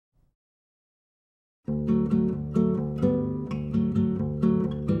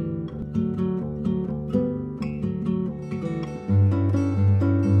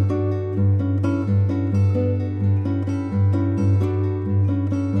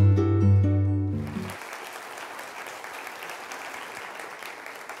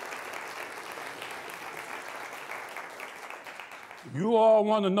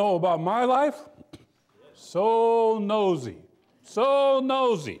want to know about my life? So nosy, so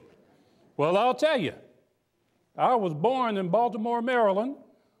nosy. Well, I'll tell you, I was born in Baltimore, Maryland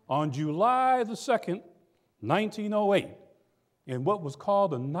on July the 2nd, 1908, in what was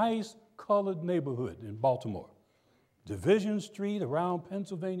called a nice colored neighborhood in Baltimore, Division Street around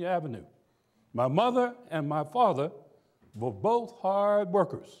Pennsylvania Avenue. My mother and my father were both hard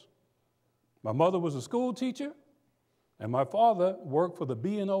workers. My mother was a school teacher, and my father worked for the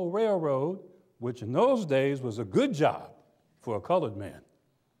B&O Railroad, which in those days was a good job for a colored man.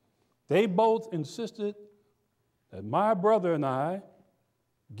 They both insisted that my brother and I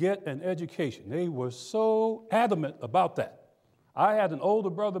get an education. They were so adamant about that. I had an older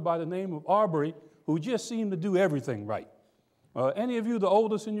brother by the name of Arbery who just seemed to do everything right. Any of you the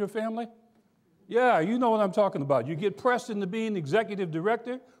oldest in your family? Yeah, you know what I'm talking about. You get pressed into being executive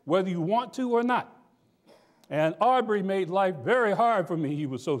director, whether you want to or not. And Arbery made life very hard for me. He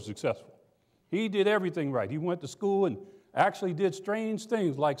was so successful. He did everything right. He went to school and actually did strange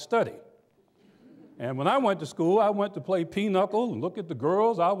things like study. And when I went to school, I went to play pinochle and look at the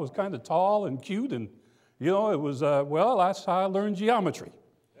girls. I was kind of tall and cute, and, you know, it was, well, that's how I learned geometry.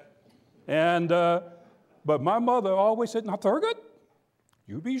 And, but my mother always said, now, Thurgood,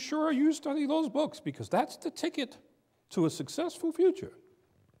 you be sure you study those books because that's the ticket to a successful future.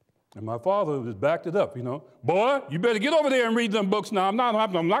 And my father just backed it up, you know. Boy, you better get over there and read them books now. I'm not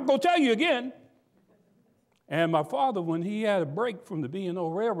going to tell you again. And my father, when he had a break from the B&O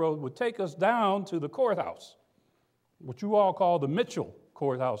Railroad, would take us down to the courthouse, what you all call the Mitchell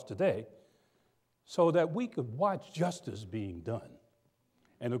Courthouse today, so that we could watch justice being done.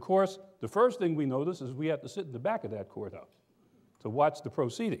 And of course, the first thing we noticed is we had to sit in the back of that courthouse to watch the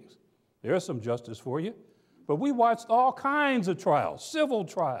proceedings. There's some justice for you. But we watched all kinds of trials, civil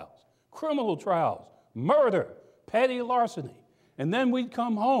trials, criminal trials, murder, petty larceny. And then we'd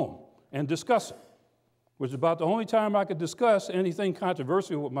come home and discuss it, which is about the only time I could discuss anything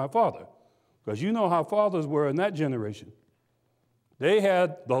controversial with my father, because you know how fathers were in that generation. They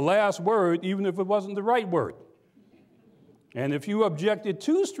had the last word, even if it wasn't the right word. And if you objected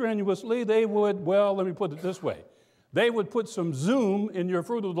too strenuously, they would, well, let me put it this way, they would put some zoom in your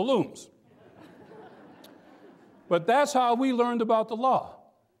Fruit of the Looms. But that's how we learned about the law.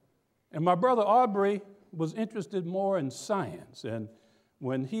 And my brother Aubrey was interested more in science. And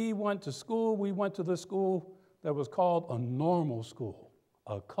when he went to school, we went to the school that was called a normal school,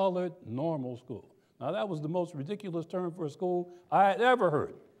 a colored normal school. Now, that was the most ridiculous term for a school I had ever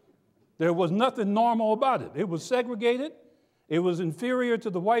heard. There was nothing normal about it. It was segregated. It was inferior to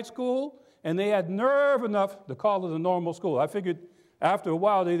the white school, and they had nerve enough to call it a normal school. I figured after a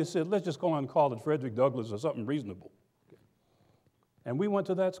while, they just said, let's just go on and call it Frederick Douglass or something reasonable. And we went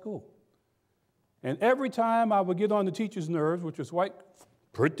to that school. And every time I would get on the teacher's nerves, which was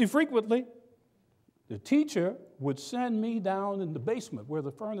pretty frequently, the teacher would send me down in the basement where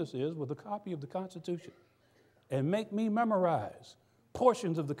the furnace is with a copy of the Constitution and make me memorize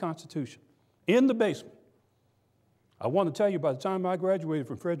portions of the Constitution in the basement. I want to tell you, by the time I graduated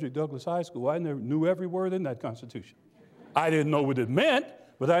from Frederick Douglass High School, I knew every word in that Constitution. I didn't know what it meant,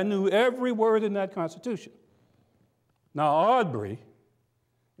 but I knew every word in that Constitution. Now, Aubrey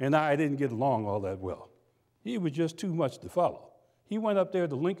and I didn't get along all that well. He was just too much to follow. He went up there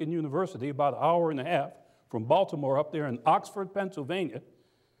to Lincoln University, about an hour and a half from Baltimore up there in Oxford, Pennsylvania,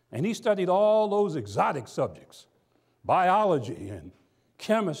 and he studied all those exotic subjects, biology and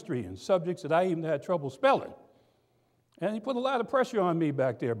chemistry and subjects that I even had trouble spelling. And he put a lot of pressure on me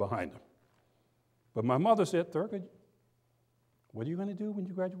back there behind him. But my mother said, Thurgood, what are you going to do when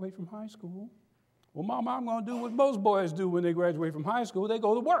you graduate from high school? Well, Mama, I'm going to do what most boys do when they graduate from high school. They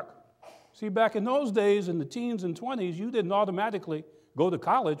go to work. See, back in those days, in the teens and 20s, you didn't automatically go to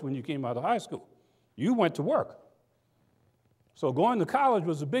college when you came out of high school. You went to work. So going to college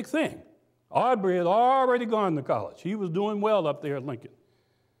was a big thing. Aubrey had already gone to college. He was doing well up there at Lincoln.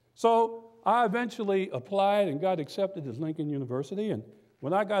 So I eventually applied and got accepted at Lincoln University. And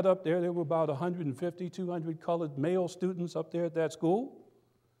when I got up there were about 150, 200 colored male students up there at that school,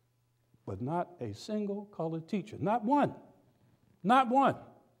 but not a single colored teacher. Not one. Not one.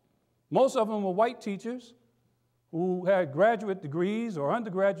 Most of them were white teachers who had graduate degrees or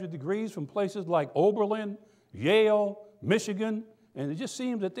undergraduate degrees from places like Oberlin, Yale, Michigan, and it just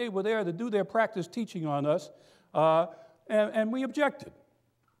seemed that they were there to do their practice teaching on us, and we objected,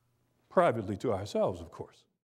 privately to ourselves, of course.